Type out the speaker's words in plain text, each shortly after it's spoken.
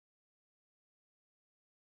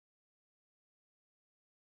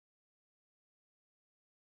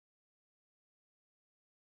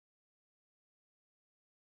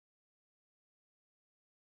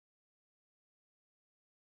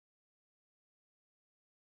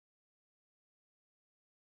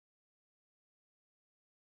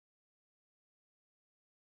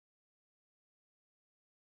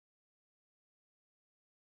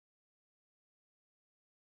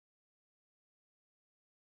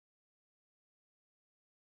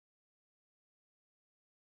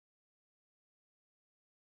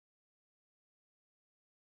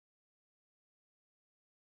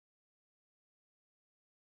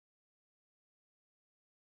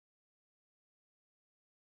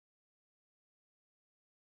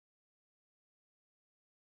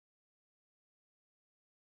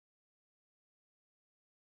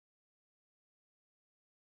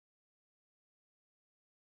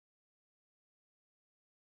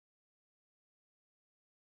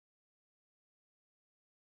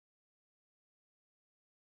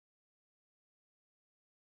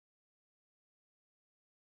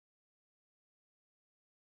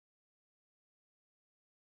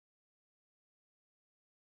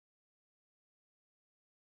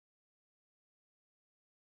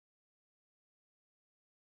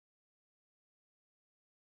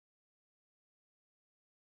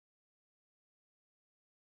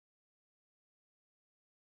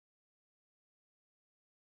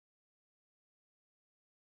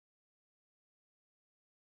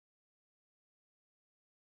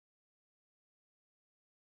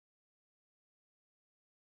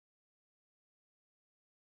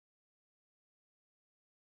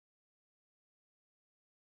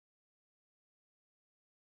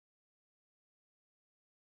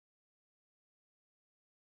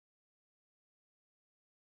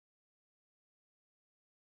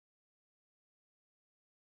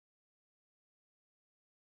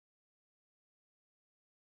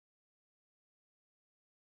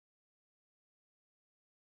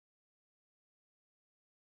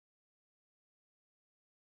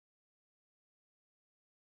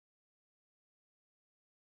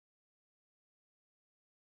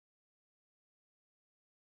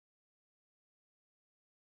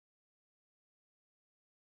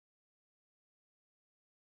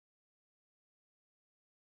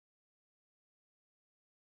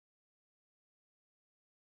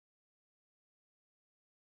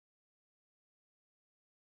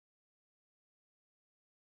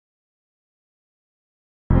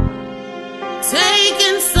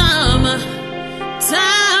taking some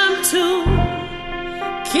time to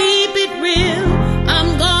keep it real.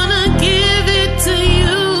 I'm gonna give it to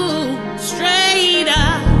you straight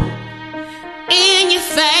up in your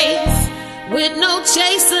face with no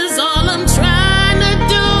chasers. All I'm trying to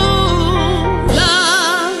do,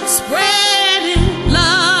 love, spreading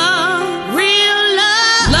love, real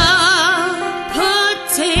love,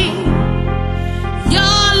 Poetik.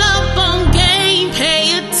 Y'all up on game,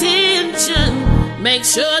 pay attention, make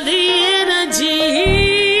sure the energy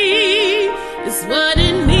is what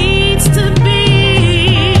it needs to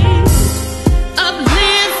be.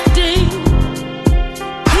 Uplifting,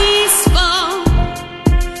 peaceful,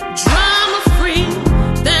 drama-free,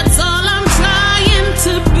 that's all I'm trying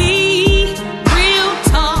to be. Real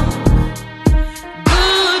talk,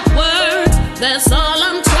 good words, that's all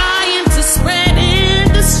I'm trying to spread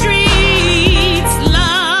in the streets.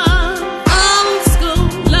 Love, old school,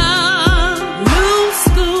 love, new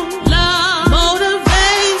school, love,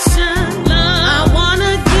 motivation, love. I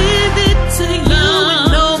wanna give it to you with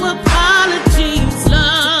no apologies,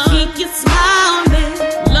 love, to keep you smiling,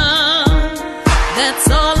 love, that's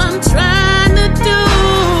all I'm trying to do.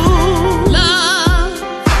 Love,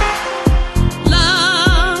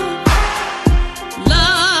 love,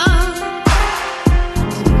 love.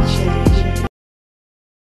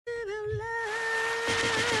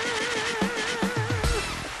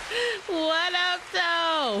 What up,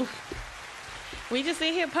 though? We just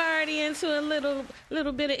in here partying to a little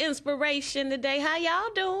bit of inspiration today. How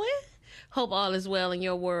y'all doing? Hope all is well in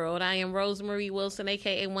your world. I am Rosemarie Wilson,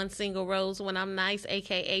 a.k.a. One Single Rose when I'm nice,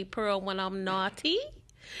 a.k.a. Pearl when I'm naughty,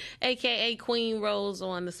 a.k.a. Queen Rose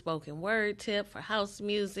on the spoken word tip for house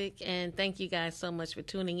music. And thank you guys so much for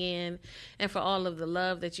tuning in and for all of the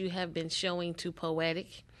love that you have been showing to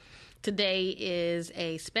Poetik. Today is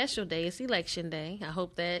a special day. It's election day. I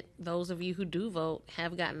hope that those of you who do vote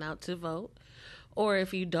have gotten out to vote. Or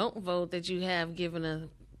if you don't vote, that you have given a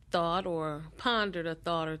thought or pondered a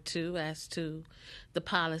thought or two as to the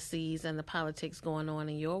policies and the politics going on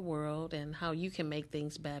in your world and how you can make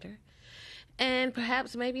things better. And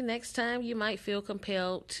perhaps maybe next time you might feel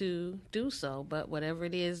compelled to do so. But whatever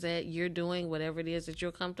it is that you're doing, whatever it is that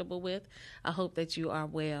you're comfortable with, I hope that you are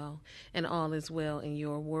well and all is well in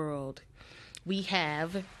your world. We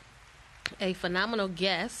have a phenomenal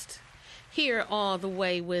guest here all the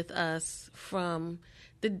way with us from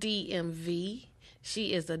the DMV.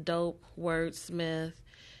 She is a dope wordsmith,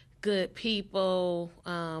 good people.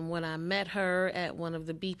 When I met her at one of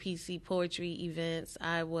the BPC poetry events,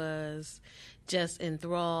 I was just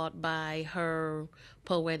enthralled by her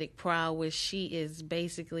poetic prowess. She is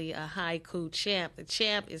basically a haiku champ. The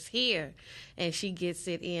champ is here, and she gets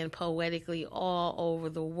it in poetically all over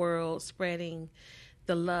the world, spreading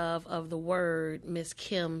the love of the word. Miss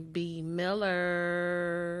Kim B.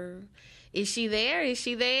 Miller. Is she there? Is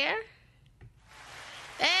she there?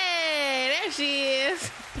 Hey, there she is.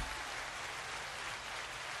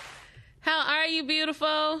 How are you,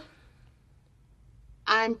 beautiful?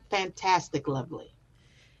 I'm fantastic, lovely.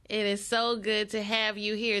 It is so good to have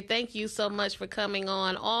you here. Thank you so much for coming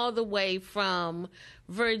on all the way from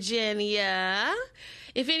Virginia.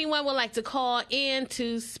 If anyone would like to call in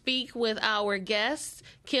to speak with our guest,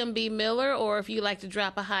 Kim B. Miller, or if you'd like to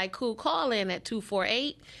drop a haiku, call in at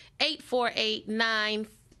 248-848-9850.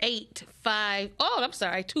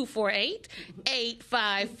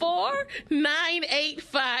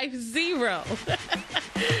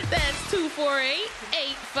 248-854-9850. That's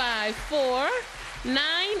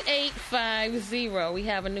 248-854-9850. We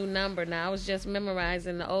have a new number now. I was just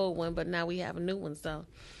memorizing the old one, but now we have a new one. So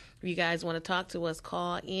if you guys want to talk to us,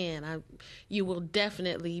 call in. You will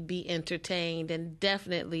definitely be entertained and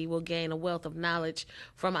definitely will gain a wealth of knowledge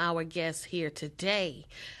from our guests here today.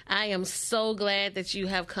 I am so glad that you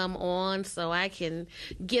have come on so I can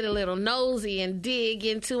get a little nosy and dig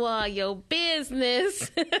into all your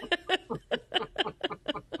business.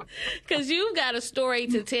 Because you've got a story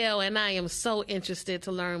to tell, and I am so interested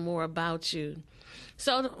to learn more about you.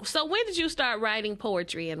 So when did you start writing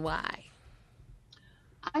poetry and why?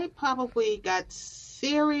 I probably got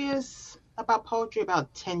serious about poetry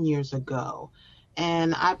about 10 years ago.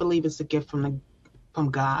 And I believe it's a gift from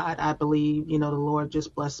God. I believe, the Lord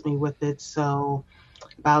just blessed me with it. So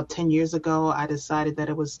about 10 years ago, I decided that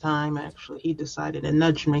it was time. Actually, he decided and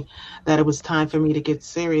nudged me that it was time for me to get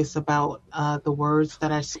serious about the words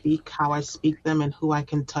that I speak, how I speak them, and who I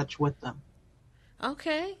can touch with them.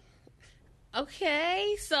 Okay.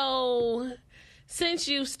 So since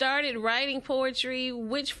you started writing poetry,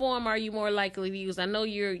 which form are you more likely to use? I know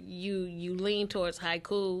you lean towards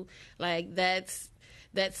haiku, like that's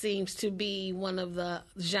that seems to be one of the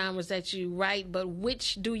genres that you write, but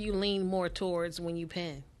which do you lean more towards when you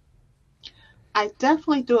pen? I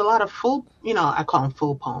definitely do a lot of full, I call them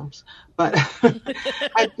full poems, but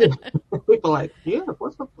I do. People are like, yeah,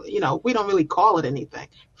 what's the, we don't really call it anything.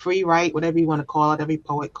 Free write, whatever you want to call it. Every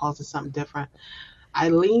poet calls it something different. I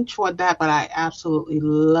lean toward that, but I absolutely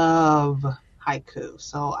love haiku.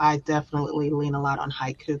 So I definitely lean a lot on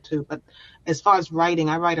haiku too. But as far as writing,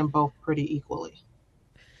 I write them both pretty equally.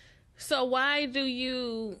 So why do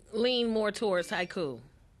you lean more towards haiku?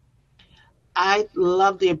 I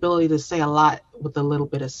love the ability to say a lot with a little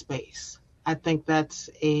bit of space. I think that's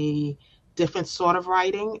a different sort of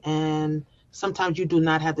writing, and sometimes you do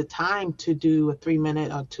not have the time to do a 3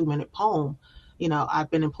 minute or 2 minute poem. I've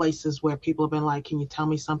been in places where people have been like, can you tell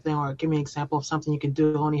me something or give me an example of something you can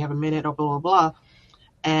do, only have a minute or blah, blah, blah.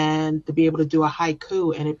 And to be able to do a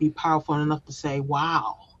haiku and it be powerful enough to say,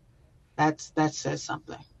 wow, that says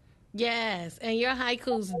something. Yes, and your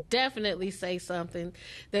haikus definitely say something.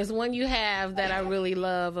 There's one you have that I really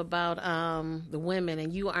love about the women,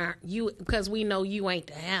 and you because we know you ain't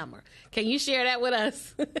the hammer. Can you share that with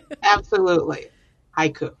us? Absolutely.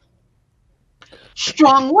 Haiku.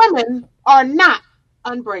 Strong women are not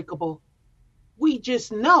unbreakable. We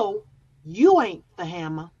just know you ain't the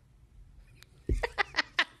hammer.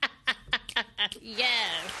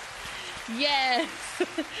 Yes. Yes.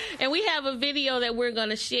 And we have a video that we're going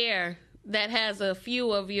to share that has a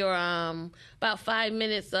few of your about 5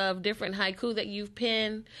 minutes of different haiku that you've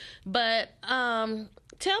penned. But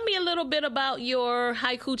tell me a little bit about your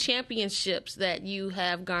haiku championships that you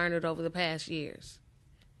have garnered over the past years.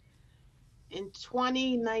 In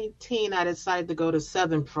 2019, I decided to go to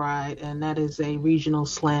Southern Pride, and that is a regional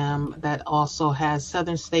slam that also has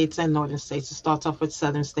Southern states and Northern states. It starts off with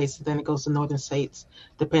Southern states, and then it goes to Northern states,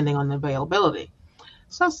 depending on the availability.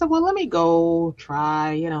 So I said, well, let me go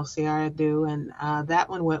try, see how I do. And that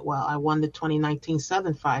one went well. I won the 2019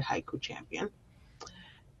 Southern Pride Haiku Champion.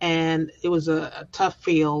 And it was a tough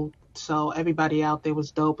field, so everybody out there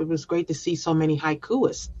was dope. It was great to see so many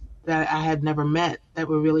haikuists that I had never met that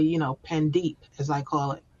were really, pen deep, as I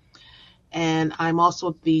call it. And I'm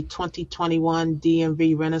also the 2021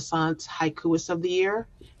 DMV Renaissance Haikuist of the Year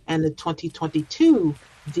and the 2022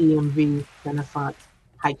 DMV Renaissance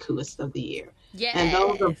Haikuist of the Year. Yes. And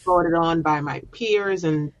those are voted on by my peers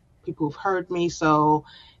and people who've heard me. So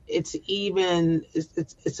it's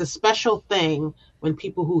a special thing when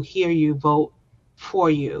people who hear you vote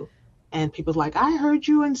for you. And people's like, I heard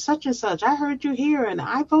you in such and such. I heard you here and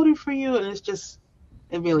I voted for you. And it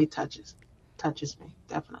really touches me.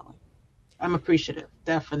 Definitely. I'm appreciative.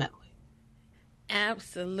 Definitely.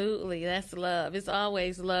 Absolutely. That's love. It's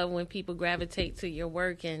always love when people gravitate to your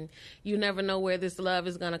work, and you never know where this love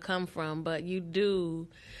is going to come from, but you do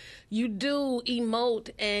emote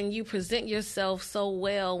and you present yourself so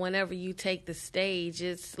well whenever you take the stage.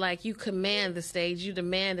 It's like you command the stage, you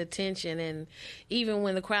demand attention, and even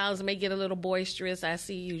when the crowds may get a little boisterous, I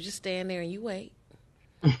see you just stand there and you wait.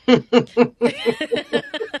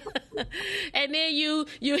 And then you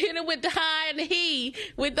hit it with the high and the he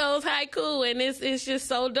with those haiku, and it's just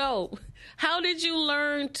so dope. How did you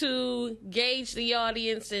learn to gauge the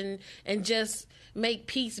audience and just make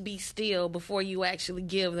peace be still before you actually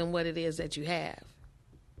give them what it is that you have?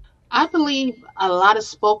 I believe a lot of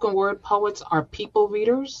spoken word poets are people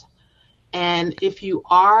readers. And if you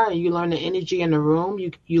are, you learn the energy in the room,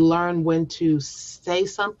 you learn when to say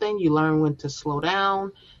something, you learn when to slow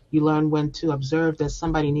down, you learn when to observe that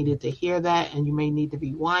somebody needed to hear that and you may need to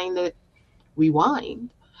rewind.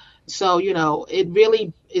 So, it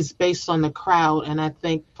really is based on the crowd. And I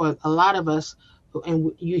think for a lot of us,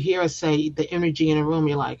 and you hear us say the energy in a room,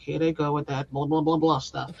 you're like, here they go with that blah, blah, blah, blah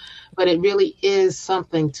stuff. But it really is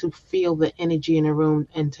something to feel the energy in a room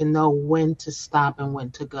and to know when to stop and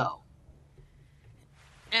when to go.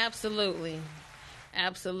 Absolutely.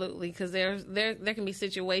 Because there can be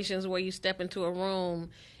situations where you step into a room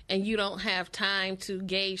and you don't have time to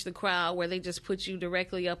gauge the crowd, where they just put you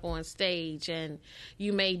directly up on stage, and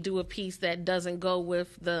you may do a piece that doesn't go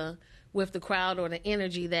with the crowd or the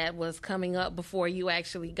energy that was coming up before you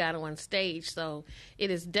actually got on stage. So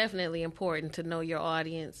it is definitely important to know your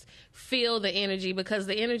audience, feel the energy, because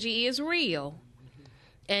the energy is real,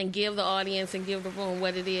 and give the audience and give the room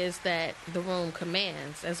what it is that the room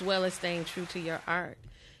commands, as well as staying true to your art.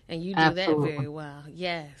 And you do Absolutely. that very well.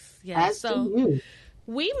 Yes. As So do you.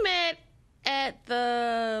 We met at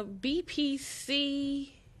the BPC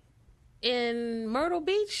in Myrtle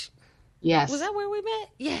Beach. Yes. Was that where we met?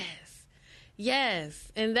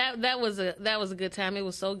 Yes. And that was a good time. It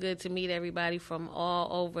was so good to meet everybody from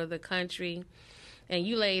all over the country. and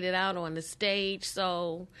you laid it out on the stage.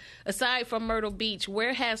 So aside from Myrtle Beach,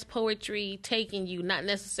 where has poetry taken you? Not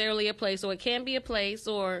necessarily a place, or it can be a place,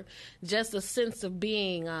 or just a sense of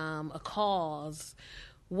being, a cause.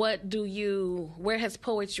 Where has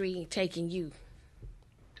poetry taken you?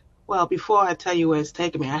 Well, before I tell you where it's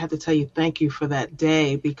taken me, I have to tell you thank you for that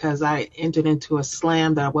day, because I entered into a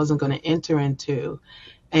slam that I wasn't going to enter into.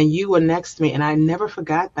 And you were next to me, and I never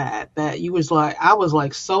forgot that you was like, I was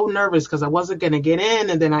like so nervous because I wasn't going to get in,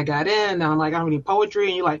 and then I got in, and I'm like, I'm reading poetry,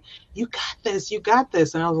 and you're like, you got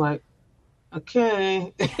this. And I was like,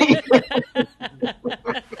 okay.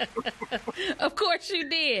 Of course you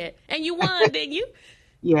did. And you won, didn't you?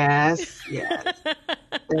 Yes.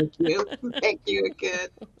 Thank you. Thank you again.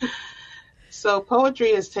 So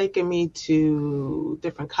poetry has taken me to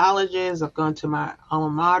different colleges. I've gone to my alma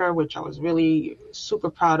mater, which I was really super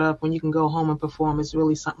proud of. When you can go home and perform, it's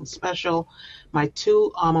really something special. My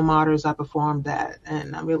two alma maters, I performed at,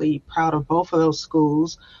 and I'm really proud of both of those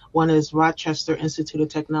schools. One is Rochester Institute of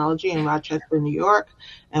Technology in Rochester, New York,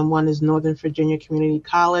 and one is Northern Virginia Community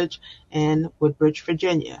College in Woodbridge,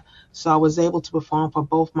 Virginia. So I was able to perform for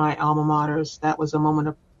both my alma maters. That was a moment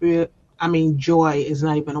of joy is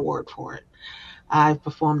not even a word for it. I've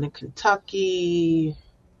performed in Kentucky,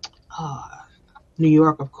 New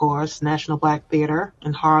York, of course, National Black Theater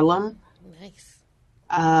in Harlem. Nice.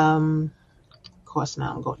 Of course,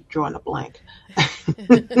 now I'm drawing a blank.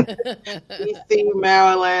 DC,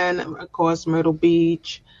 Maryland, of course, Myrtle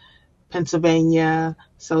Beach, Pennsylvania.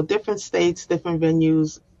 So different states, different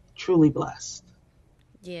venues, truly blessed.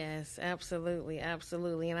 Yes, absolutely. And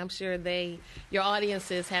I'm sure your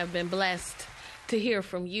audiences have been blessed to hear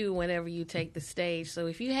from you whenever you take the stage. So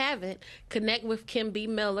if you haven't, connect with Kim B.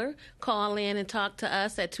 Miller. Call in and talk to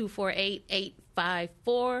us at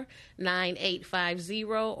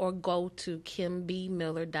 248-854-9850 or go to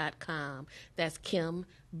kimbmiller.com. That's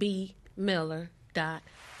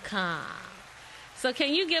kimbmiller.com. So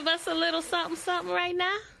can you give us a little something right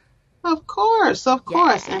now? Of course.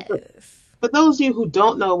 Yes. And for those of you who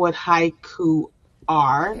don't know what haiku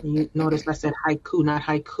are, you notice I said haiku, not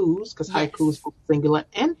haikus, because haiku is singular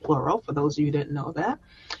and plural, for those of you who didn't know that.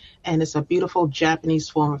 And it's a beautiful Japanese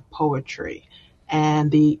form of poetry. And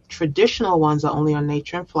the traditional ones are only on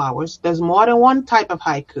nature and flowers. There's more than one type of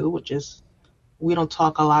haiku, which is, we don't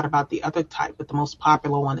talk a lot about the other type, but the most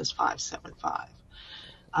popular one is 575.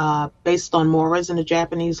 Based on moras in the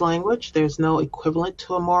Japanese language, there's no equivalent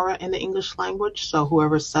to a mora in the English language, so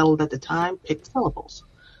whoever settled at the time picked syllables.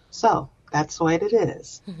 So that's the way it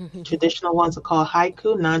is. Traditional ones are called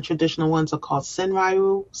haiku, non-traditional ones are called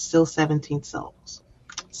senryu, still 17 syllables.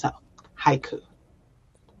 So, haiku.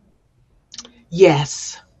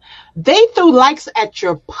 Yes, they threw likes at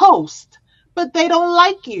your post, but they don't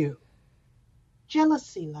like you.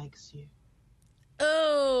 Jealousy likes you.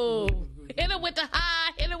 Oh, hit her with the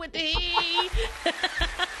high, hit her with the he.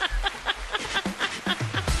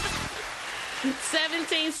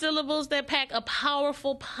 17 syllables that pack a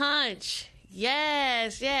powerful punch.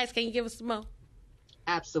 Yes. Can you give us some more?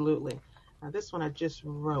 Absolutely. Now, this one I just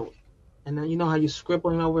wrote. And then you know how you're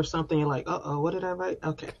scribbling over something, you're like, uh-oh, what did I write?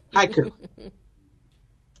 Okay. Haiku.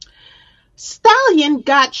 Stallion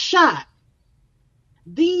got shot.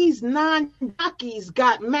 These non-jockeys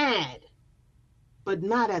got mad, but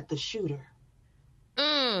not at the shooter.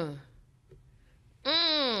 Can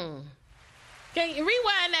you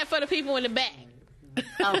rewind that for the people in the back?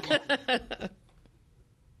 Okay.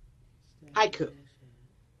 Haiku.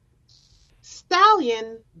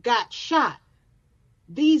 Stallion got shot.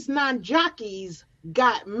 These non-jockeys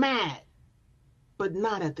got mad, but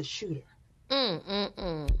not at the shooter.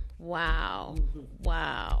 Wow.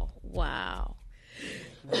 Wow.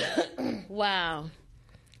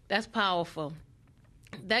 That's powerful.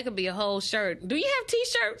 That could be a whole shirt. Do you have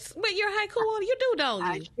T-shirts with your haiku on? You do, don't you?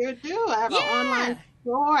 I sure do. I have an online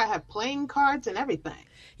store. I have playing cards and everything.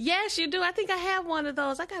 Yes, you do. I think I have one of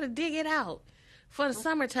those. I got to dig it out for the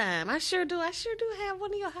summertime. I sure do. I sure do have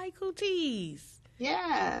one of your haiku tees.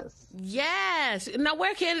 Yes. Now,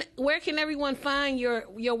 where can everyone find your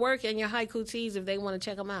work and your haiku tees if they want to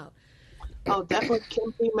check them out? Oh, definitely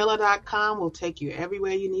kimbmiller.com will take you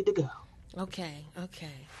everywhere you need to go. Okay.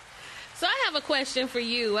 So I have a question for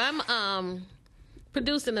you. I'm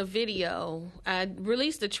producing a video. I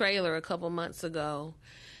released a trailer a couple months ago,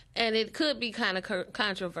 and it could be kind of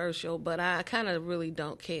controversial, but I kind of really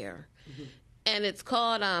don't care. Mm-hmm. And it's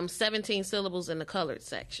called 17 Syllables in the Colored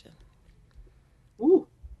Section. Ooh.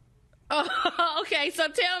 Oh, okay, so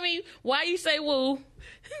tell me why you say woo.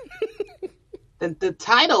 The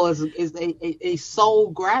title is a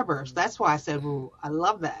soul grabber. That's why I said woo. I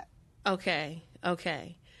love that. Okay.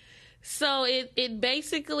 So it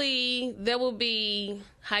basically, there will be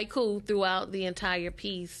haiku throughout the entire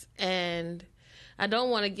piece, and I don't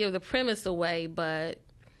want to give the premise away, but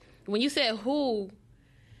when you said who,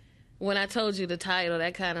 when I told you the title,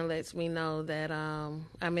 that kind of lets me know that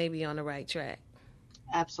I may be on the right track.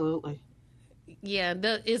 Absolutely. Yeah,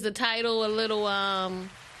 is the title a little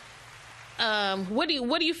what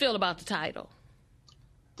do you feel about the title?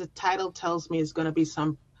 The title tells me it's going to be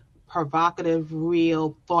some provocative,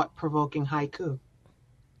 real, thought-provoking haiku.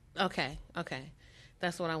 Okay, okay.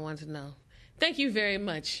 That's what I wanted to know. Thank you very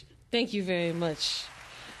much. Thank you very much,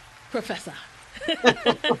 Professor.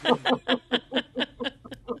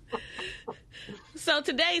 So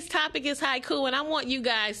today's topic is haiku, and I want you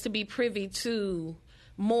guys to be privy to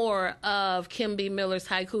more of Kim B. Miller's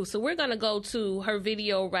haiku. So we're going to go to her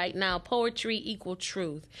video right now, Poetry Equal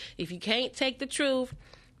Truth. If you can't take the truth,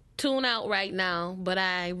 tune out right now, but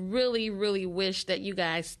I really, really wish that you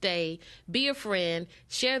guys stay, be a friend,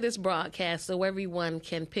 share this broadcast so everyone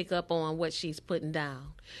can pick up on what she's putting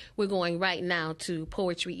down. We're going right now to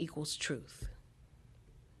Poetry Equals Truth.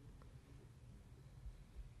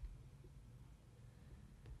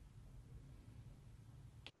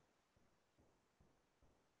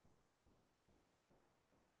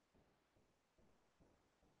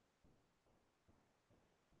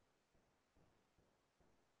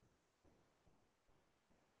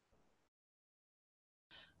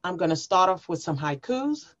 I'm going to start off with some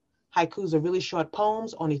haikus. Haikus are really short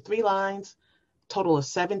poems, only 3 lines, total of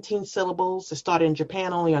 17 syllables. It started in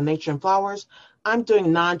Japan only on Nature and Flowers. I'm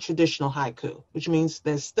doing non-traditional haiku, which means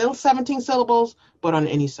there's still 17 syllables, but on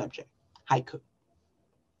any subject. Haiku.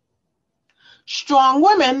 Strong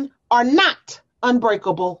women are not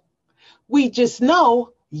unbreakable. We just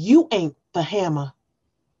know you ain't the hammer.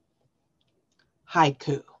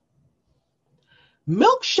 Haiku.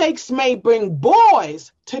 Milkshakes may bring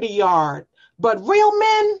boys to the yard, but real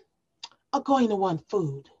men are going to want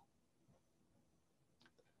food.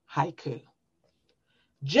 Haiku.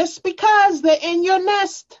 Just because they're in your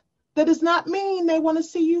nest, that does not mean they want to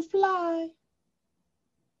see you fly.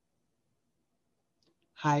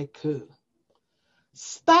 Haiku.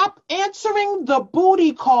 Stop answering the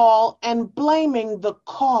booty call and blaming the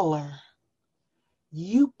caller.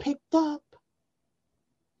 You picked up.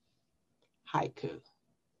 Haiku.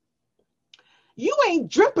 You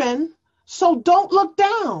ain't dripping, so don't look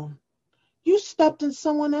down. You stepped in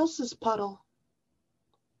someone else's puddle.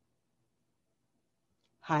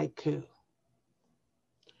 Haiku.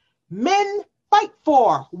 Men fight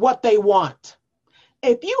for what they want.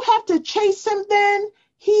 If you have to chase him, then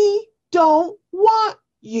he don't want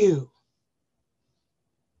you.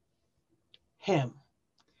 Him.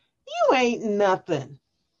 You ain't nothing.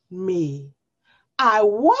 Me. I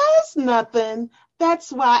was nothing.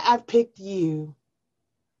 That's why I picked you.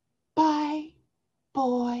 Bye,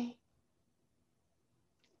 boy.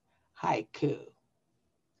 Haiku.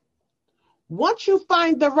 Once you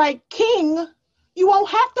find the right king, you won't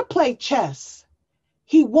have to play chess.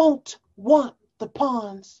 He won't want the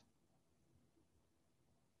pawns.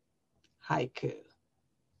 Haiku.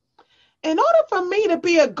 In order for me to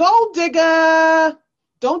be a gold digger,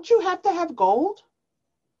 don't you have to have gold?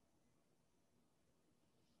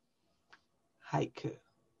 Haiku.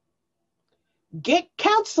 Get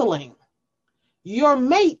counseling. Your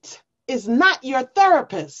mate is not your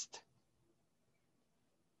therapist.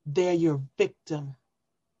 They're your victim.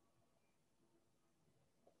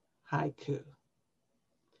 Haiku.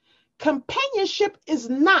 Companionship is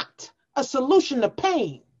not a solution to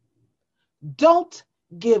pain. Don't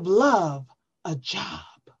give love a job.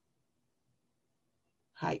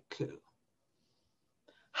 Haiku.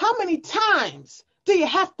 How many times do you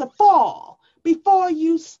have to fall before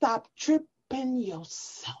you stop tripping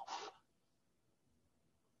yourself?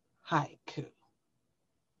 Haiku.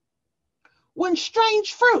 When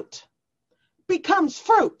strange fruit becomes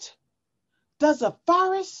fruit, does a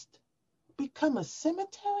forest become a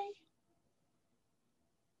cemetery?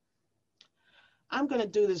 I'm going to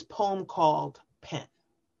do this poem called Pen.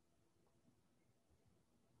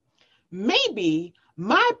 Maybe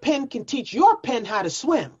my pen can teach your pen how to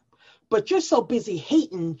swim, but you're so busy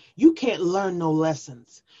hating, you can't learn no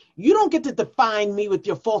lessons. You don't get to define me with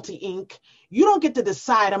your faulty ink. You don't get to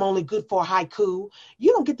decide I'm only good for haiku.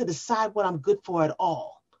 You don't get to decide what I'm good for at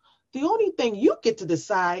all. The only thing you get to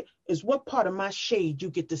decide is what part of my shade you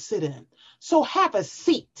get to sit in. So have a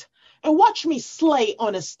seat and watch me slay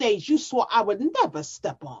on a stage you swore I would never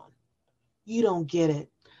step on. You don't get it.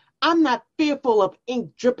 I'm not fearful of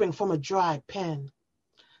ink dripping from a dry pen.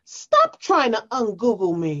 Stop trying to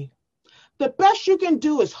un-Google me. The best you can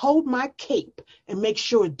do is hold my cape and make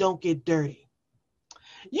sure it don't get dirty.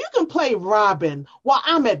 You can play Robin while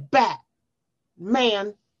I'm at bat.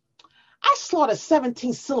 Man, I slaughter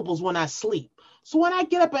 17 syllables when I sleep. So when I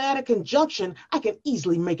get up and add a conjunction, I can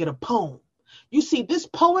easily make it a poem. You see, this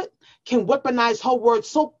poet can weaponize whole words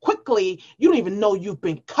so quickly you don't even know you've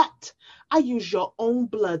been cut. I use your own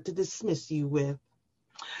blood to dismiss you with.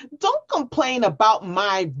 Don't complain about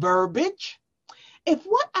my verbiage. If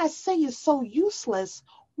what I say is so useless,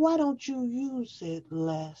 why don't you use it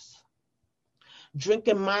less?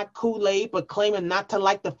 Drinking my Kool-Aid but claiming not to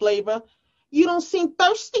like the flavor. You don't seem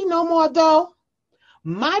thirsty no more, though.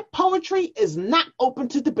 My poetry is not open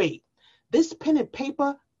to debate. This pen and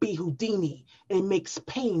paper be Houdini and it makes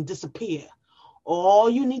pain disappear. All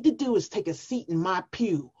you need to do is take a seat in my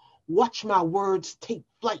pew. Watch my words take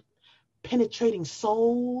flight, penetrating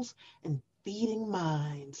souls and feeding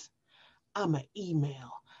minds. I'm an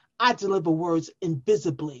email. I deliver words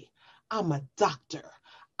invisibly. I'm a doctor.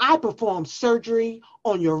 I perform surgery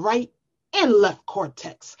on your right and left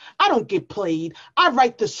cortex. I don't get played. I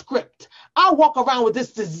write the script. I walk around with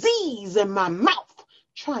this disease in my mouth,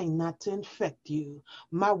 trying not to infect you.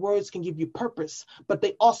 My words can give you purpose, but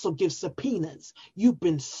they also give subpoenas. You've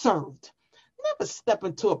been served. Never step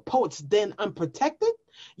into a poet's den unprotected.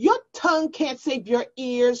 Your tongue can't save your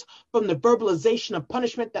ears from the verbalization of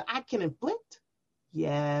punishment that I can inflict.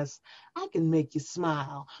 Yes, I can make you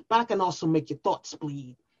smile, but I can also make your thoughts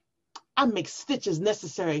bleed. I make stitches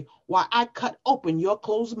necessary while I cut open your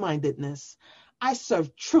closed-mindedness. I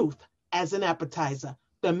serve truth as an appetizer.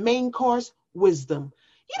 The main course, wisdom.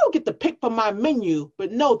 You don't get to pick from my menu,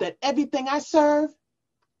 but know that everything I serve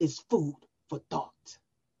is food for thought.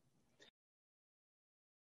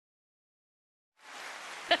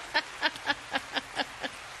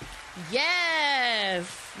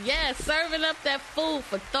 Yes, serving up that food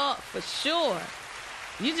for thought for sure.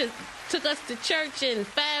 You just took us to church in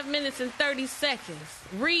 5 minutes and 30 seconds.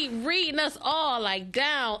 Reading us all like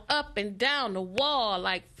down, up and down the wall,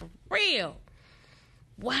 like for real.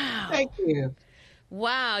 Wow. Thank you.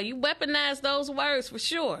 Wow, you weaponized those words for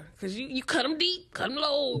sure. Because you cut them deep, cut them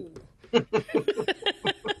low.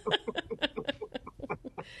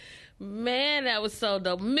 Man, that was so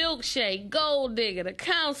dope. Milkshake, gold digger, the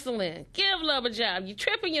counseling, give love a job. You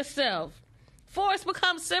tripping yourself. Forests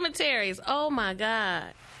become cemeteries. Oh my God.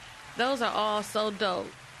 Those are all so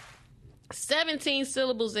dope. 17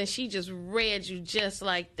 syllables and she just read you just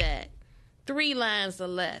like that. 3 lines or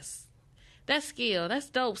less. That's skill. That's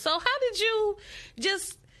dope. So how did you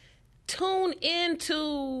just tune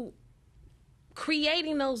into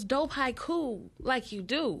creating those dope haiku like you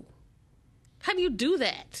do? How do you do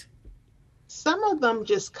that? Some of them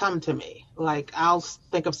just come to me. Like I'll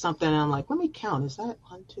think of something and I'm like, let me count. Is that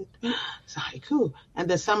 1, 2, 3? It's a haiku. And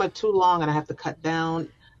then some are too long and I have to cut down.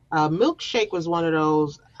 Milkshake was one of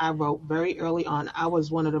those I wrote very early on. I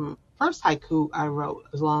was one of the first haiku I wrote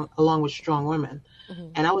along with Strong Women. Mm-hmm.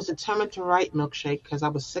 And I was determined to write Milkshake because I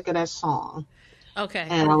was sick of that song. Okay.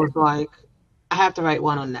 And I was like, I have to write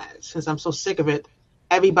one on that. Since I'm so sick of it,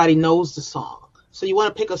 everybody knows the song. So you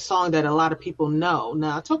want to pick a song that a lot of people know.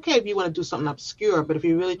 Now, it's okay if you want to do something obscure, but if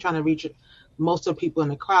you're really trying to reach most of the people in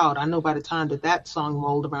the crowd, I know by the time that song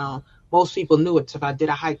rolled around, most people knew it. So if I did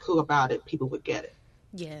a haiku about it, people would get it.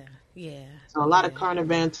 Yeah. So a lot of current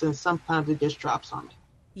events, and sometimes it just drops on me.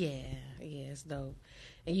 Yeah, it's dope.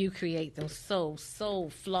 And you create them so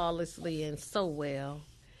flawlessly and so well.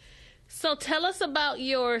 So tell us about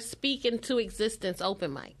your Speak Into Existence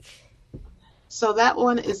open mic. So that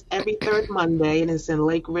one is every third Monday, and it's in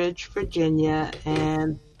Lake Ridge, Virginia.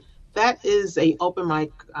 And that is a open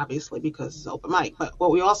mic, obviously, because it's open mic. But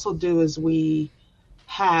what we also do is we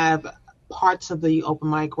have parts of the open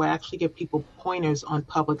mic where I actually give people pointers on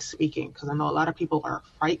public speaking, because I know a lot of people are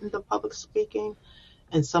frightened of public speaking,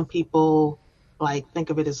 and some people think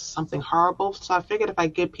of it as something horrible. So I figured if I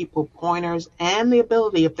give people pointers and the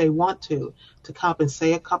ability, if they want to come up and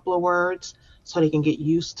say a couple of words, so they can get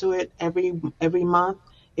used to it every month,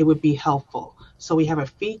 it would be helpful. So we have a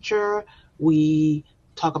feature, we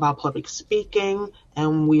talk about public speaking,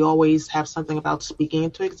 and we always have something about speaking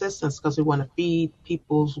into existence because we want to feed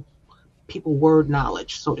people word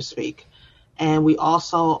knowledge, so to speak. And we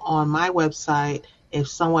also, on my website, if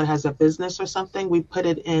someone has a business or something, we put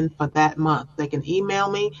it in for that month. They can email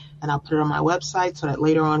me, and I'll put it on my website so that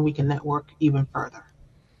later on we can network even further.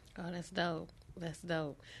 Oh, that's dope. That's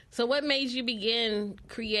dope. So what made you begin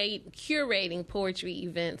curating poetry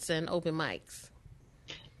events and open mics?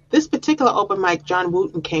 This particular open mic, John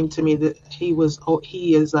Wooten came to me. That he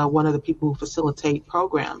is one of the people who facilitate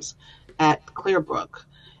programs at Clearbrook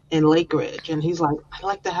in Lake Ridge. And he's like, I'd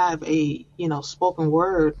like to have a, spoken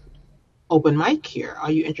word open mic here.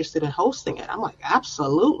 Are you interested in hosting it? I'm like,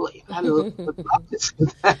 absolutely. I would love to do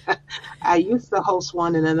that. I used to host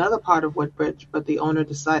one in another part of Woodbridge, but the owner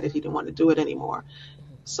decided he didn't want to do it anymore.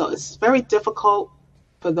 So it's very difficult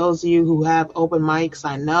for those of you who have open mics.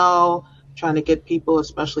 I know, trying to get people,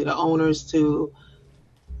 especially the owners, to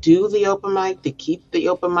do the open mic, to keep the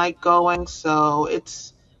open mic going. So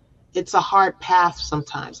it's a hard path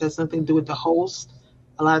sometimes. It has nothing to do with the host.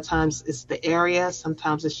 A lot of times it's the area.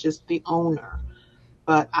 Sometimes it's just the owner.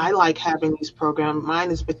 But I like having these programs.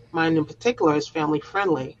 Mine in particular is family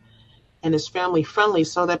friendly, and it's family friendly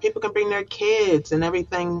so that people can bring their kids and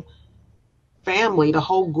everything, family, the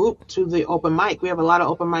whole group to the open mic. We have a lot of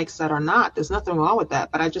open mics that are not. There's nothing wrong with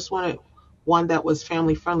that, but I just wanted one that was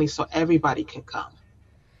family friendly so everybody can come.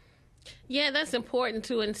 Yeah, that's important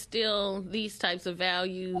to instill these types of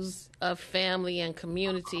values of family and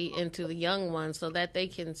community into the young ones so that they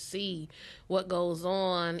can see what goes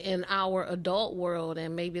on in our adult world,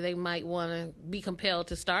 and maybe they might want to be compelled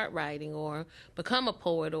to start writing or become a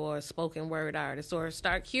poet or a spoken word artist or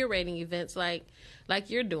start curating events like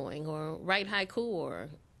you're doing, or write haiku or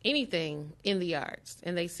anything in the arts,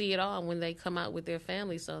 and they see it all when they come out with their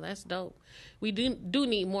family. So that's dope. We do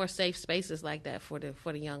need more safe spaces like that for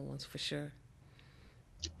the young ones, for sure.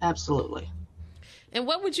 Absolutely. And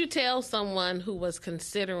what would you tell someone who was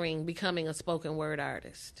considering becoming a spoken word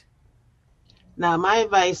artist? Now, my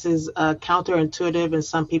advice is counterintuitive, and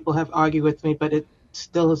some people have argued with me, but it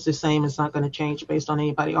still is the same. It's not going to change based on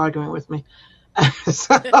anybody arguing with me.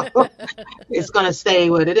 So it's going to stay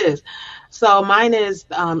what it is. So mine is,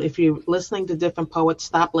 if you're listening to different poets,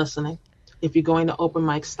 stop listening. If you're going to open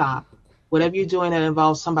mic, stop. Whatever you're doing that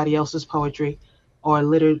involves somebody else's poetry or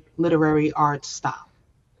literary art, stop.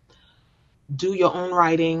 Do your own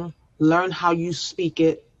writing, learn how you speak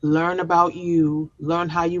it, learn about you, learn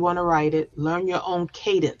how you want to write it, learn your own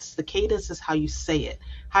cadence. The cadence is how you say it,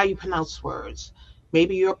 how you pronounce words.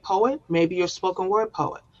 Maybe you're a poet, maybe you're a spoken word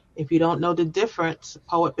poet. If you don't know the difference, a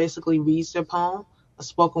poet basically reads their poem. A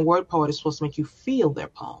spoken word poet is supposed to make you feel their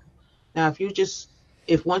poem. Now,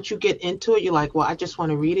 if once you get into it, you're like, well, I just want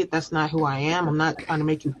to read it. That's not who I am. I'm not trying to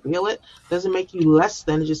make you feel it. Doesn't make you less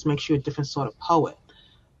than, it just makes you a different sort of poet.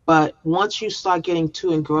 But once you start getting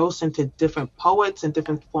too engrossed into different poets and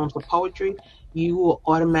different forms of poetry, you will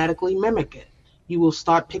automatically mimic it. You will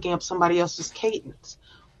start picking up somebody else's cadence.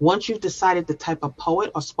 Once you've decided the type of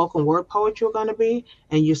poet or spoken word poet you're going to be,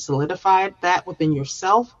 and you solidified that within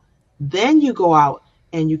yourself, then you go out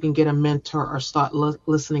and you can get a mentor or start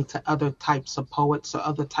listening to other types of poets or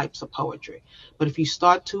other types of poetry. But if you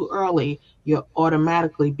start too early, you'll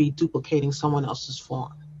automatically be duplicating someone else's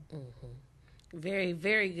form. Very,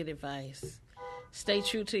 very good advice. Stay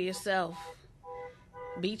true to yourself.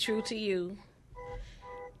 Be true to you.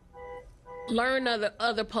 Learn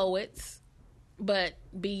other poets, but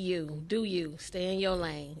be you. Do you. Stay in your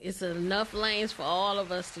lane. It's enough lanes for all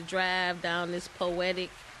of us to drive down this poetic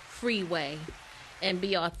freeway and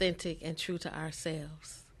be authentic and true to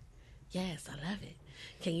ourselves. Yes, I love it.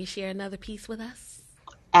 Can you share another piece with us?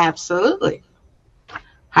 Absolutely.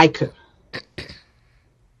 Haiku.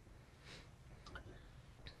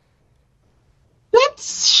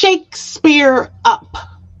 Let's Shakespeare up.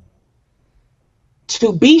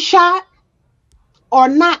 To be shot or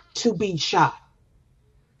not to be shot?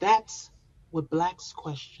 That's what Black's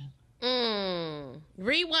question.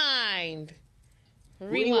 Rewind.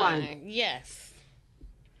 Yes.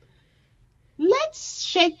 Let's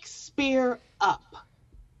Shakespeare up.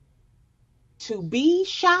 To be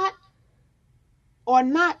shot or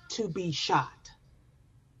not to be shot?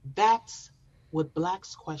 That's what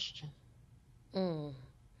Black's question.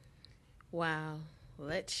 Wow.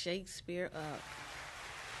 Let's Shakespeare up.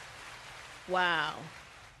 Wow.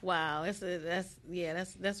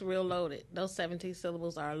 That's real loaded. Those 17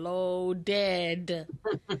 syllables are loaded.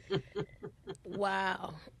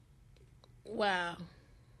 Wow.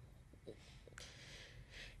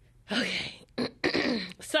 Okay.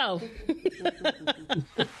 So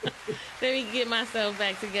let me get myself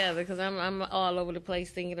back together because I'm all over the place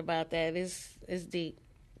thinking about that. It's deep.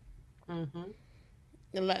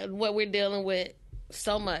 What we're dealing with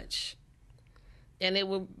so much, and it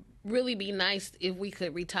would really be nice if we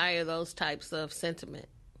could retire those types of sentiment.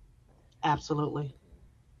 Absolutely.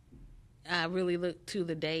 I really look to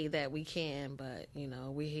the day that we can, but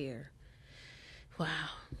we're here. Wow.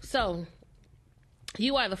 So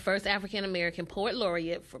you are the first African American poet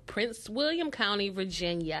laureate for Prince William County,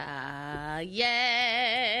 Virginia.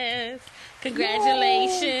 Yes.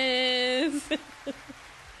 Congratulations. Yay.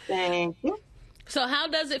 Thank you. So how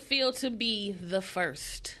does it feel to be the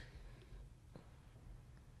first?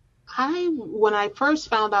 When I first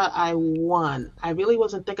found out I won, I really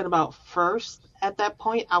wasn't thinking about first at that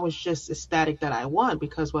point. I was just ecstatic that I won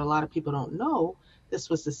because what a lot of people don't know, this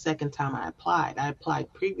was the second time I applied. I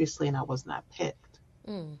applied previously and I was not picked.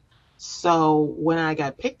 Mm. So when I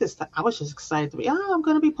got picked this time, I was just excited to be, oh, I'm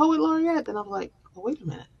going to be poet laureate. Then I was like, oh, wait a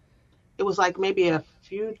minute. It was like maybe a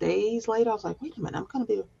few days later. I was like, wait a minute, I'm going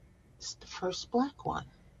to be the first Black one.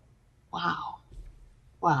 Wow.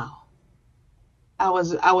 Wow. I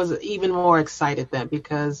was even more excited then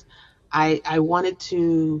because I wanted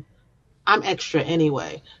to. I'm extra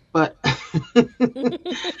anyway, but I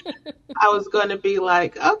was going to be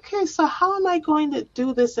like, okay, so how am I going to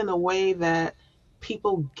do this in a way that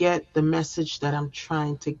people get the message that I'm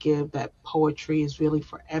trying to give, that poetry is really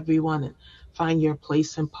for everyone and find your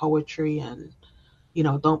place in poetry and,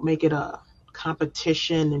 don't make it a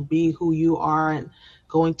competition and be who you are and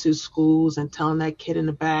going to schools and telling that kid in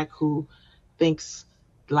the back who thinks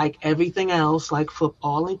like everything else, like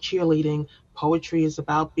football and cheerleading, poetry is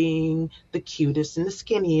about being the cutest and the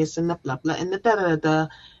skinniest and the blah blah and the da da da da.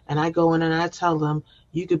 And I go in and I tell them,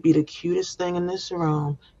 you could be the cutest thing in this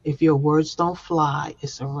room. If your words don't fly,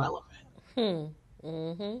 it's irrelevant. Hmm.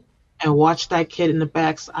 Mm-hmm. And watch that kid in the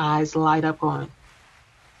back's eyes light up on,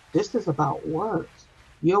 this is about words.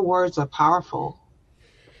 Your words are powerful.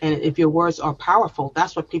 And if your words are powerful,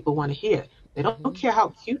 that's what people want to hear. They don't Mm-hmm. care how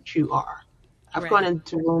cute you are. I've gone Right.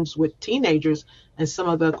 into rooms with teenagers, and some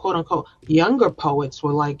of the quote unquote younger poets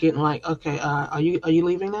were like getting like, okay, are you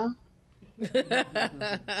leaving now?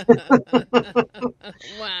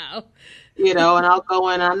 Wow. And I'll go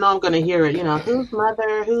in. I know I'm going to hear it. Whose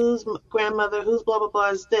mother, whose grandmother, whose blah blah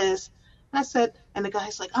blah is this? I said, and the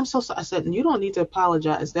guy's like, I'm so sorry. I said, you don't need to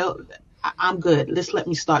apologize. I'm good. Let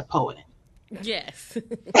me start poeting. Yes.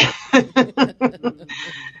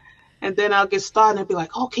 And then I'll get started and be like,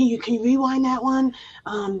 oh, can you rewind that one?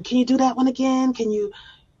 Can you do that one again?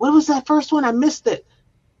 What was that first one? I missed it.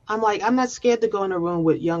 I'm like, I'm not scared to go in a room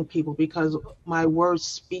with young people because my words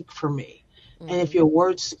speak for me. And if Mm-hmm. your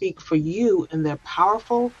words speak for you and they're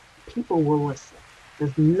powerful, people will listen.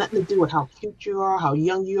 There's nothing to do with how cute you are, how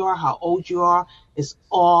young you are, how old you are. It's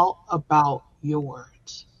all about your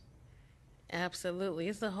words. Absolutely.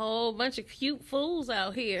 It's a whole bunch of cute fools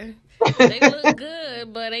out here. They look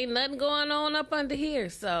good, but ain't nothing going on up under here.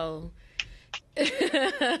 So,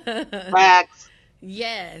 Facts.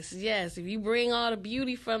 yes, yes. If you bring all the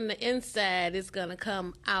beauty from the inside, it's gonna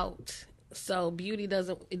come out. So beauty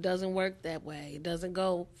doesn't work that way. It doesn't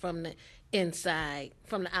go from the inside,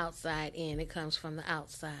 from the outside in. It comes from the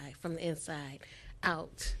outside, from the inside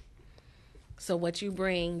out. So what you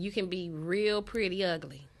bring, you can be real pretty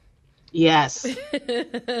ugly. Yes.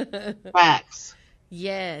 Facts.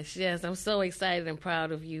 Yes, yes. I'm so excited and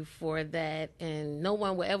proud of you for that. And no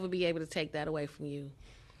one will ever be able to take that away from you.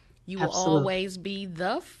 You will Absolutely. always be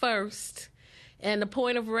the first, and the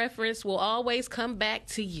point of reference will always come back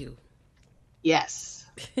to you. Yes.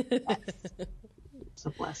 Yes. It's a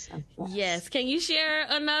blessing. Yes. Yes. Can you share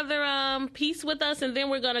another piece with us? And then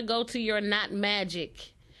we're going to go to your Not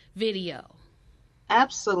Magic video.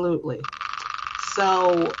 Absolutely.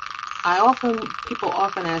 So people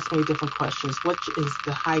often ask me different questions. Which is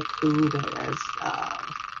the haiku that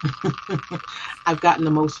I've gotten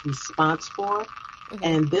the most response for? Mm-hmm.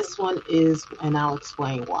 And this one is, and I'll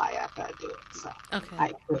explain why after I do it. So, Okay.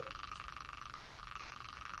 haiku.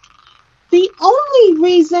 The only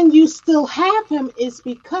reason you still have him is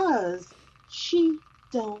because she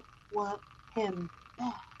don't want him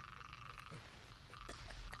back.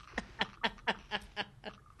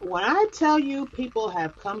 When I tell you people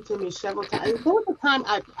have come to me several times, there was a time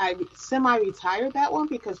I semi-retired that one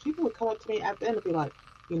because people would come up to me at the end and be like,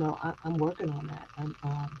 I'm working on that.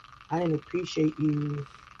 I didn't appreciate you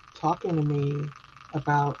talking to me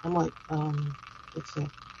about, I'm like, it's a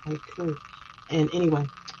haiku. And anyway,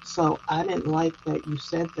 so I didn't like that you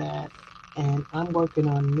said that, and I'm working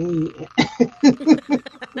on me.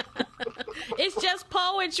 It's just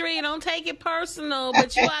poetry. Don't take it personal,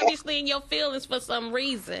 but you obviously in your feelings for some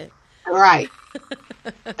reason. Right,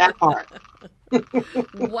 that part.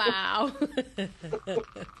 Wow.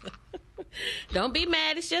 Don't be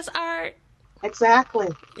mad. It's just art. Exactly.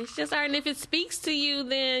 It's just art. And if it speaks to you,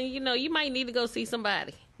 then, you might need to go see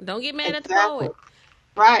somebody. Don't get mad at the Exactly. poet.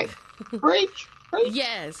 Right. Preach. Preach.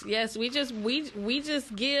 Yes, yes. We just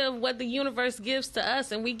give what the universe gives to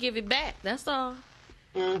us, and we give it back. That's all.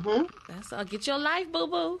 Mm-hmm. That's all. Get your life, boo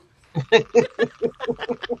boo.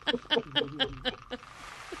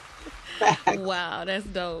 Wow, that's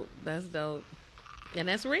dope. That's dope, and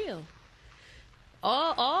that's real.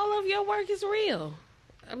 All of your work is real.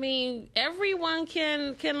 I mean, everyone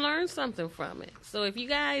can learn something from it. So if you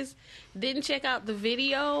guys didn't check out the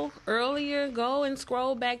video earlier, go and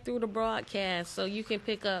scroll back through the broadcast so you can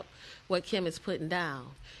pick up what Kim is putting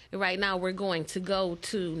down. And right now we're going to go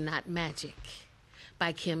to Not Magic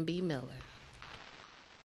by Kim B. Miller.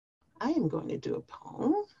 I am going to do a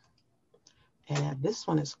poem, and this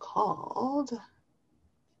one is called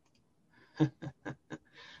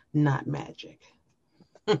Not Magic.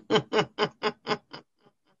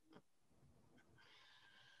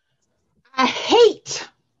 I hate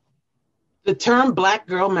the term black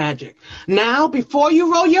girl magic. Now, before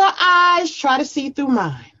you roll your eyes, try to see through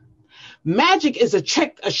mine. Magic is a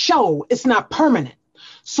trick, a show. It's not permanent.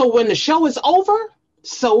 So when the show is over,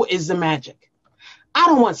 so is the magic. I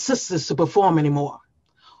don't want sisters to perform anymore.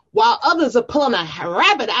 While others are pulling a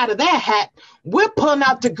rabbit out of their hat, we're pulling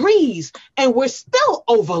out degrees, and we're still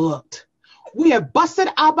overlooked. We have busted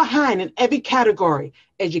our behind in every category: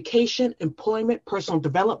 education, employment, personal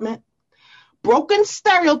development. Broken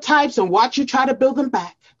stereotypes and watch you try to build them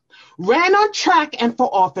back. Ran on track and for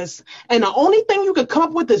office, and the only thing you could come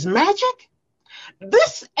up with is magic?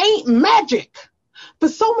 This ain't magic. For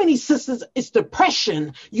so many sisters, it's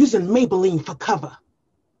depression using Maybelline for cover.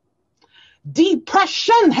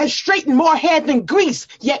 Depression has straightened more hair than grease,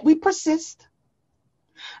 yet we persist.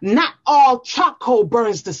 Not all charcoal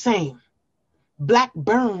burns the same. Black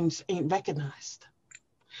burns ain't recognized.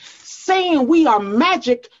 Saying we are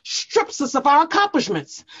magic strips us of our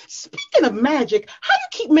accomplishments. Speaking of magic, how you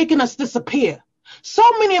keep making us disappear? So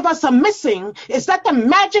many of us are missing. Is that the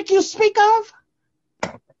magic you speak of?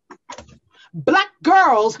 Black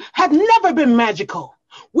girls have never been magical.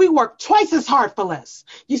 We work twice as hard for less.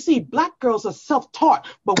 You see, black girls are self-taught,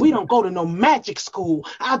 but we don't go to no magic school.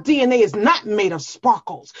 Our DNA is not made of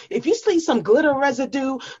sparkles. If you see some glitter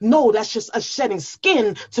residue, no, that's just us shedding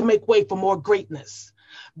skin to make way for more greatness.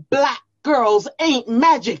 Black girls ain't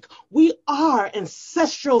magic. We are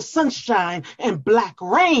ancestral sunshine and black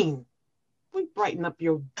rain. We brighten up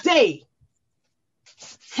your day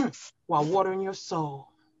while watering your soul.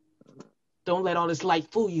 Don't let all this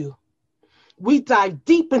light fool you. We dive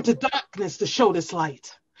deep into darkness to show this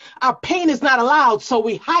light. Our pain is not allowed, so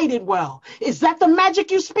we hide it well. Is that the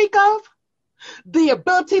magic you speak of? The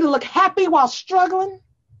ability to look happy while struggling?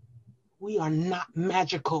 We are not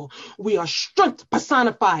magical. We are strength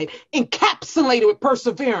personified, encapsulated with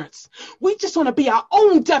perseverance. We just want to be our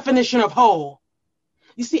own definition of whole.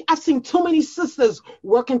 You see, I've seen too many sisters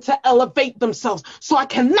working to elevate themselves, so I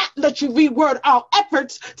cannot let you reword our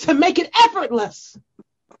efforts to make it effortless.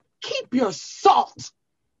 Keep your salt.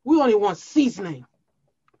 We only want seasoning.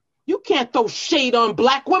 You can't throw shade on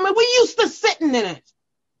black women. We used to sitting in it.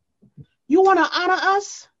 You want to honor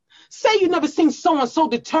us? Say you never seen someone so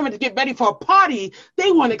determined to get ready for a party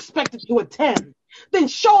they weren't expected to attend. Then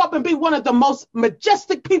show up and be one of the most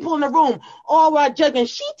majestic people in the room, all while judging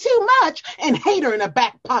she too much and hate her in her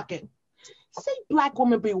back pocket. Say black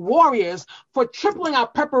women be warriors for tripling our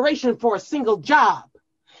preparation for a single job.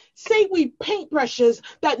 Say we paintbrushes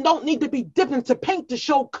that don't need to be dipped into paint to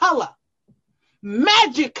show color.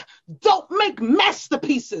 Magic don't make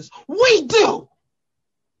masterpieces. We do.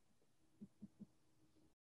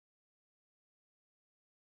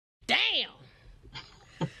 Damn.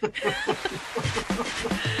 I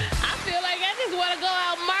feel like I just want to go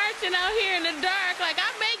out marching out here in the dark like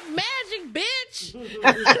I make magic, bitch.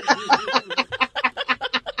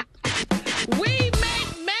 We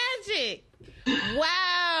make magic.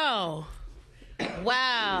 Wow.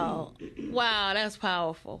 Wow, that's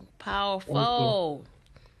powerful. Powerful.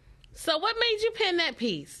 So what made you pen that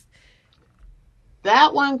piece?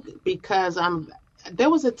 That one, because there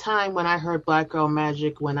was a time when I heard black girl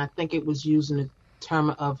magic when I think it was used in the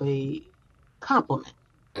term of a compliment.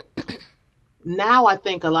 Now I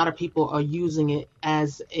think a lot of people are using it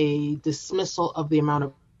as a dismissal of the amount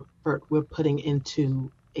of effort we're putting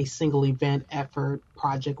into a single event, effort,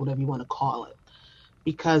 project, whatever you want to call it.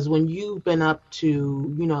 Because when you've been up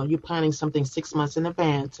to, you're planning something 6 months in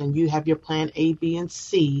advance and you have your plan A, B, and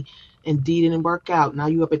C, and D didn't work out. Now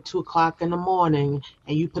you're up at 2 o'clock in the morning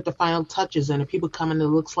and you put the final touches in and people come in and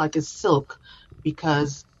it looks like it's silk,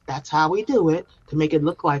 because that's how we do it, to make it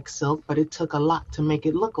look like silk, but it took a lot to make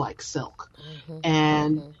it look like silk.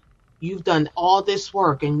 And you've done all this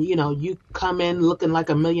work and, you come in looking like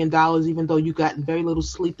 $1 million, even though you got very little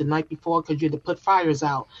sleep the night before because you had to put fires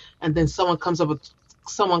out. And then someone comes up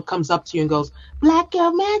to you and goes, black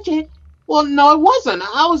girl magic. Well, no, it wasn't.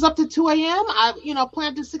 I was up to 2 a.m. I,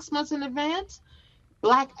 planned it 6 months in advance.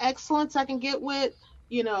 Black excellence I can get with,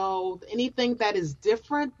 anything that is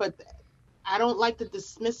different, but I don't like the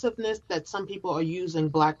dismissiveness that some people are using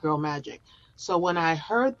black girl magic. So when I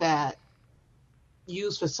heard that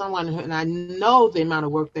used for someone, and I know the amount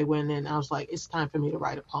of work they went in, I was like, it's time for me to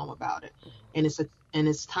write a poem about it. And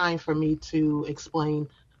it's time for me to explain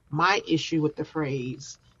my issue with the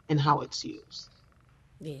phrase and how it's used.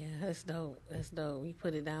 Yeah, that's dope. That's dope. You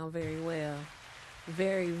put it down very well.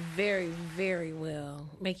 Very, very, very well.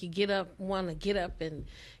 Make you get up, want to get up and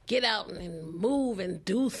get out and move and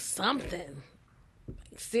do something.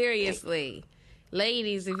 Seriously.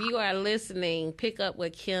 Ladies, if you are listening, pick up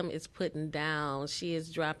what Kim is putting down. She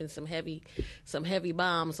is dropping some heavy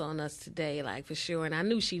bombs on us today, like for sure. And I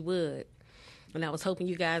knew she would. And I was hoping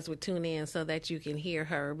you guys would tune in so that you can hear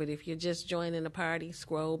her. But if you're just joining the party,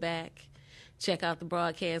 scroll back. Check out the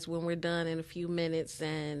broadcast when we're done in a few minutes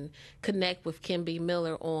and connect with Kim B.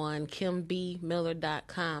 Miller on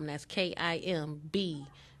kimbmiller.com. That's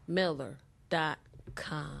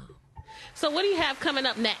KIMBMiller.com. So what do you have coming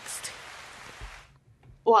up next?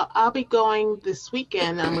 Well, I'll be going this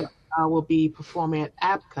weekend. I will be performing at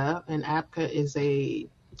ABCA, and ABCA is a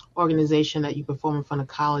organization that you perform in front of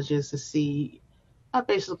colleges to see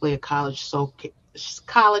basically a college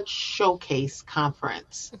showcase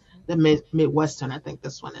conference, the Midwestern, I think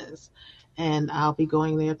this one is. And I'll be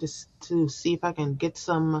going there to see if I can get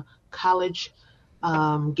some college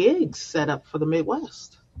gigs set up for the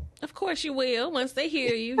Midwest. Of course you will. Once they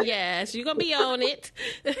hear you, yes, you're going to be on it.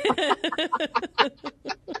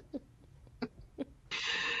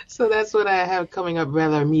 So that's what I have coming up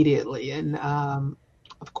rather immediately. And, of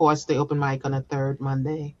course, the open mic on the third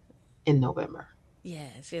Monday in November.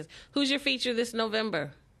 Yes, yes. Who's your feature this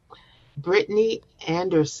November? Brittany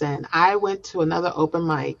Anderson. I went to another open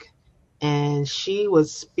mic, and she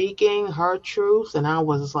was speaking her truth, and I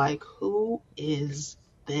was like, who is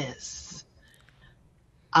this?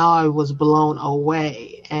 I was blown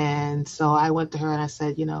away. And so I went to her and I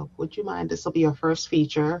said, would you mind? This will be your first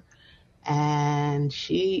feature. And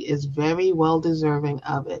she is very well deserving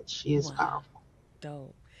of it. She is powerful.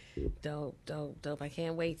 Dope. I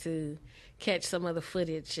can't wait to catch some of the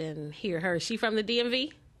footage and hear her. Is she from the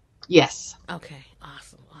DMV? Yes. Okay.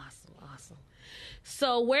 Awesome.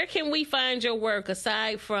 So where can we find your work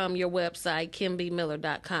aside from your website,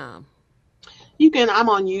 kimbmiller.com? I'm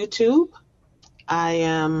on YouTube. I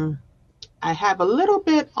have a little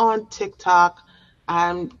bit on TikTok.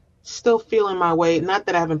 I'm still feeling my way. Not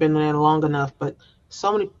that I haven't been there long enough, but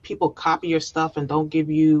so many people copy your stuff and don't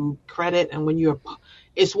give you credit. And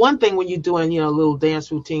it's one thing when you're doing, little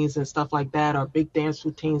dance routines and stuff like that, or big dance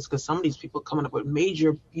routines, because some of these people are coming up with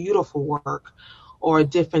major, beautiful work or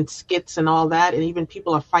different skits and all that. And even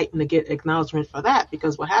people are fighting to get acknowledgement for that,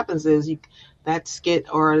 because what happens is that skit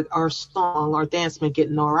or song or dance may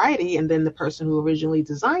get notoriety, and then the person who originally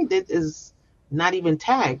designed it is not even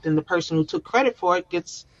tagged, and the person who took credit for it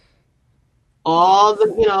gets all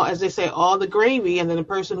the, as they say, all the gravy, and then the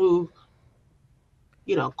person who,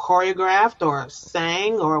 choreographed or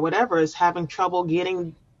sang or whatever is having trouble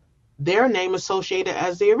getting their name associated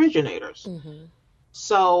as the originators. Mm-hmm.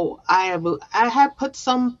 So I have put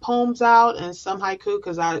some poems out and some haiku,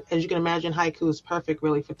 because as you can imagine, haiku is perfect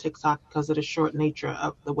really for TikTok because of the short nature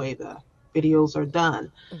of the way the videos are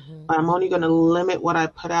done. Mm-hmm. But I'm only going to limit what I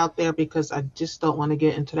put out there because I just don't want to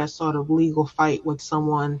get into that sort of legal fight with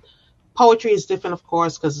someone. Poetry is different, of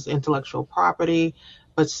course, because it's intellectual property.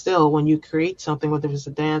 But still, when you create something, whether it's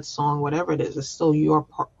a dance song, whatever it is, it's still your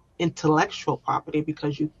intellectual property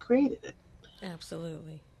because you created it.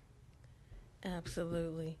 Absolutely.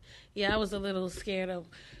 Yeah, I was a little scared of,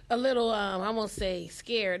 I won't say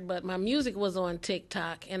scared, but my music was on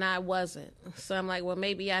TikTok and I wasn't. So I'm like, well,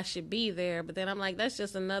 maybe I should be there. But then I'm like, that's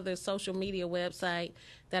just another social media website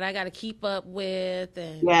that I got to keep up with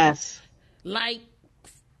and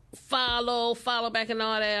follow back and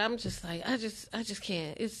all that. I'm just like, I just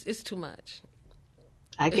can't. It's too much.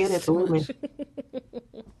 I get it. Believe me.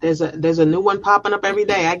 There's a new one popping up every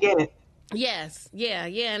day. I get it. Yes, yeah,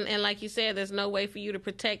 and like you said, there's no way for you to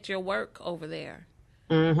protect your work over there.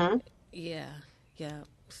 Mm-hmm. Yeah.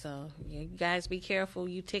 So you guys be careful,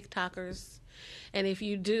 you TikTokers, and if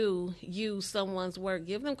you do use someone's work,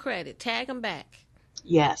 give them credit, tag them back.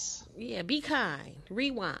 Yes. Yeah, be kind,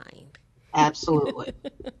 rewind. Absolutely.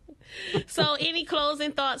 So, any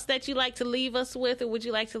closing thoughts that you like to leave us with, or would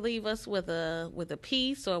you like to leave us with a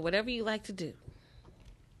piece or whatever you like to do?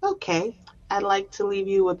 Okay. I'd like to leave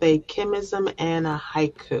you with a Kimism and a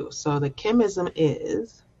haiku. So the Kimism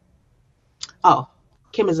is,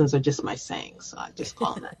 Kimisms are just my sayings, so I just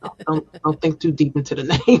call them that. Don't think too deep into the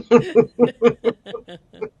name.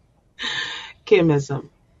 Kimism.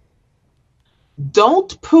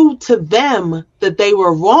 Don't prove to them that they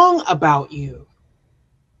were wrong about you.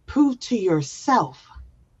 Prove to yourself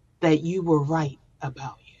that you were right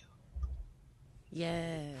about you.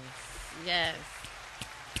 Yes. Yes.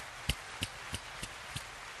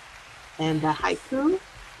 And the haiku,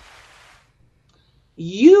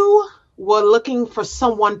 you were looking for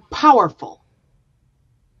someone powerful.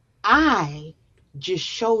 I just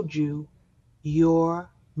showed you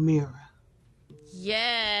your mirror.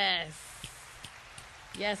 Yes.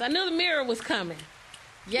 Yes, I knew the mirror was coming.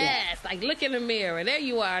 Yes, like look in the mirror. There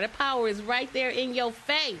you are. The power is right there in your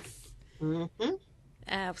face. Mm-hmm.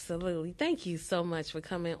 Absolutely. Thank you so much for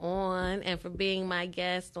coming on and for being my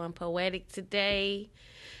guest on Poetik today.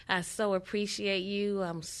 I so appreciate you.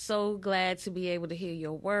 I'm so glad to be able to hear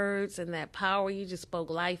your words and that power. You just spoke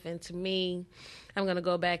life into me. I'm going to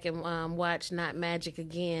go back and watch Not Magic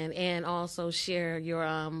again and also share your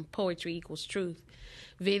Poetry Equals Truth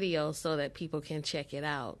video so that people can check it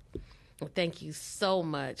out. Thank you so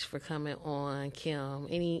much for coming on, Kim.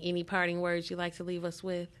 Any parting words you'd like to leave us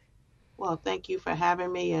with? Well, thank you for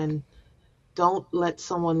having me, and don't let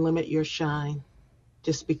someone limit your shine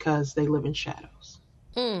just because they live in shadows.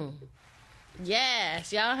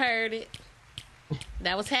 Yes, y'all heard it.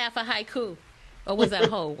 That was half a haiku. Or was that a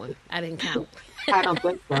whole one? I didn't count. I don't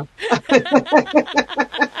think so.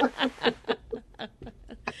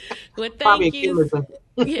 Well, Probably a thank you. cumulative.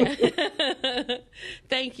 Yeah.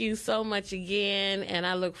 Thank you so much again. And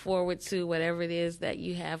I look forward to whatever it is that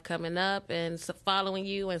you have coming up and following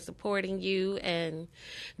you and supporting you, and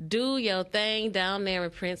do your thing down there in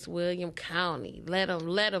Prince William County. Let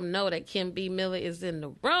them know that Kim B. Miller is in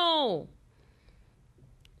the room.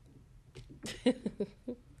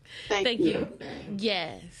 Thank you.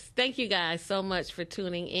 Yes. Thank you guys so much for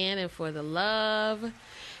tuning in and for the love.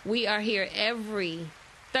 We are here every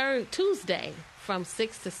Tuesday from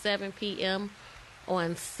 6 to 7 p.m.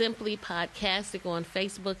 on Simply Podcasting on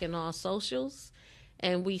Facebook and all socials.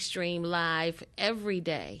 And we stream live every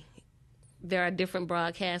day. There are different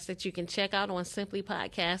broadcasts that you can check out on Simply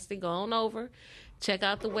Podcasting. Go on over, check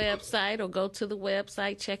out the website, or go to the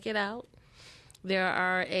website, check it out. There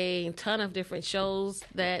are a ton of different shows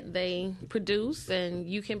that they produce, and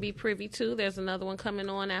you can be privy to. There's another one coming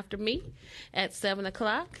on after me at 7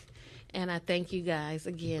 o'clock. And I thank you guys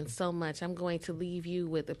again so much. I'm going to leave you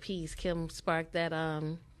with a piece. Kim sparked that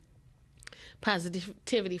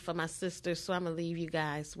positivity for my sister, so I'm going to leave you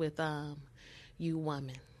guys with You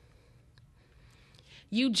Woman.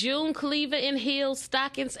 You June cleaver in heels,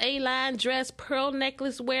 stockings, A-line dress, pearl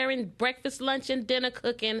necklace wearing, breakfast, lunch, and dinner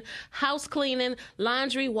cooking, house cleaning,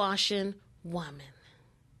 laundry washing woman.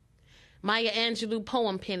 Maya Angelou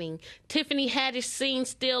poem penning, Tiffany Haddish scene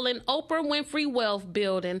stealing, Oprah Winfrey wealth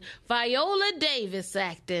building, Viola Davis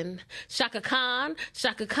acting, Shaka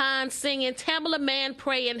Khan singing, Tamala Man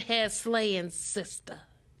praying, hair slaying sister.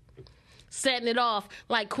 Setting it off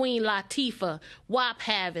like Queen Latifah, WAP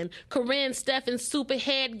having, Corinne Stephen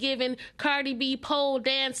superhead giving, Cardi B pole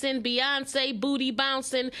dancing, Beyonce booty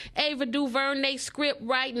bouncing, Ava DuVernay script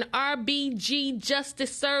writing, RBG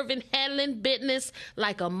justice serving, handling business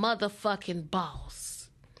like a motherfucking boss.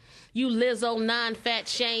 You Lizzo non-fat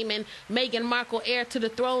shaming, Meghan Markle heir to the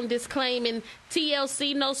throne disclaiming,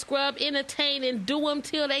 TLC no scrub entertaining, do them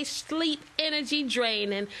till they sleep energy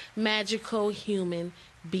draining, magical human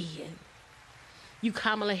being. You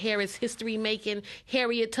Kamala Harris history making,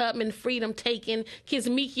 Harriet Tubman freedom taking,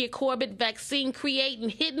 Kismikia Corbett vaccine creating,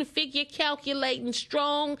 hidden figure calculating,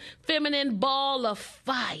 strong feminine ball of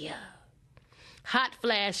fire. Hot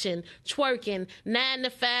flashing, twerking, 9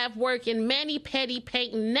 to 5 working, mani-pedi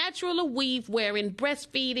painting, natural weave wearing,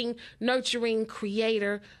 breastfeeding, nurturing,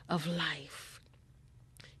 creator of life.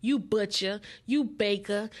 You butcher, you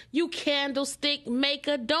baker, you candlestick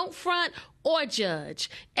maker, don't front or judge.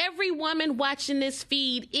 Every woman watching this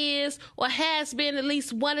feed is or has been at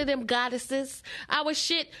least one of them goddesses. Our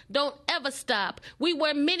shit don't ever stop. We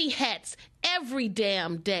wear many hats every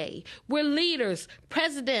damn day. We're leaders,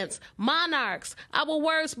 presidents, monarchs. Our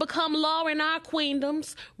words become law in our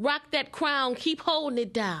queendoms. Rock that crown, keep holding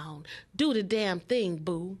it down. Do the damn thing,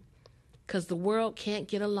 boo. 'Cause the world can't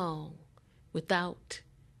get along without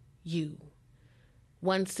you.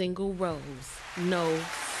 One single rose, no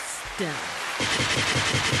stem.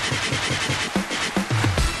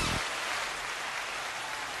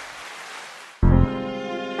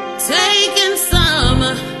 Taking some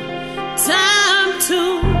time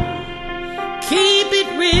to keep it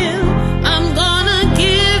real. I'm gonna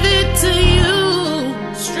give it to you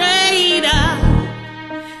straight up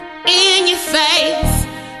in your face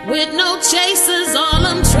with no chasers. All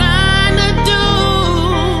I'm trying to do.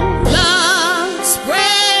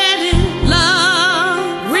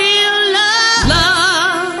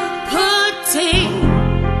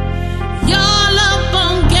 Y'all up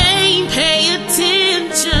on game.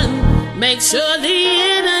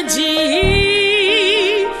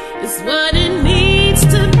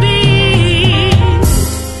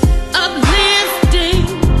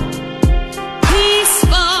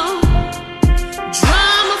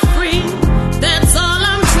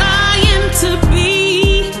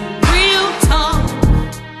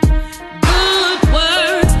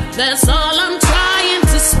 That's all